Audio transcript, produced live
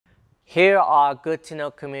Here are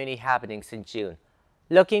good-to-know community happenings in June.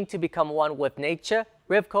 Looking to become one with nature,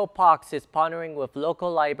 RivcoParks is partnering with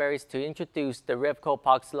local libraries to introduce the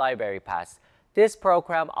RivcoParks Library Pass. This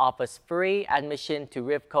program offers free admission to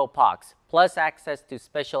RivcoParks, plus access to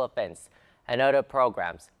special events and other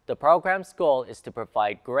programs. The program's goal is to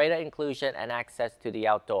provide greater inclusion and access to the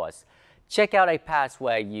outdoors. Check out a pass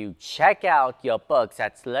where you check out your books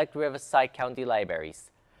at select Riverside County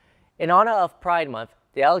libraries. In honor of Pride Month,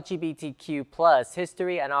 the LGBTQ Plus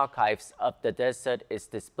History and Archives of the Desert is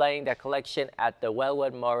displaying their collection at the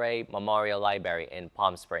Welwood Murray Memorial Library in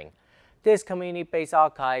Palm Springs. This community-based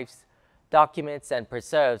archives documents and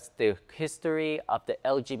preserves the history of the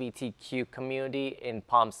LGBTQ community in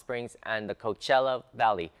Palm Springs and the Coachella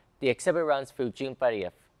Valley. The exhibit runs through June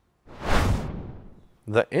 30th.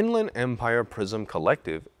 The Inland Empire Prism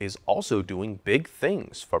Collective is also doing big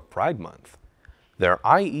things for Pride Month. Their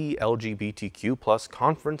IE LGBTQ Plus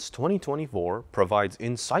Conference 2024 provides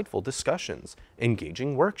insightful discussions,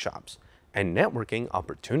 engaging workshops, and networking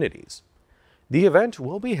opportunities. The event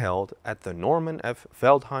will be held at the Norman F.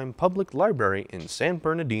 Feldheym Public Library in San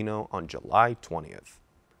Bernardino on July 20th.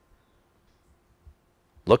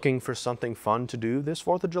 Looking for something fun to do this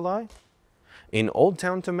 4th of July? In Old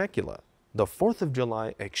Town Temecula, the 4th of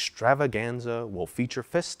July extravaganza will feature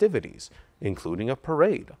festivities, including a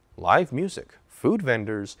parade, live music, food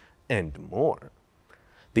vendors, and more.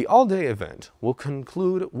 The all-day event will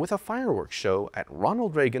conclude with a fireworks show at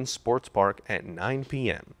Ronald Reagan Sports Park at 9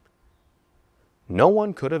 p.m. No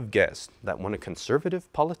one could have guessed that when a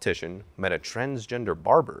conservative politician met a transgender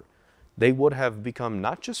barber, they would have become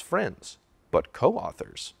not just friends, but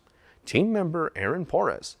co-authors. Team member Aaron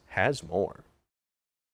Porras has more.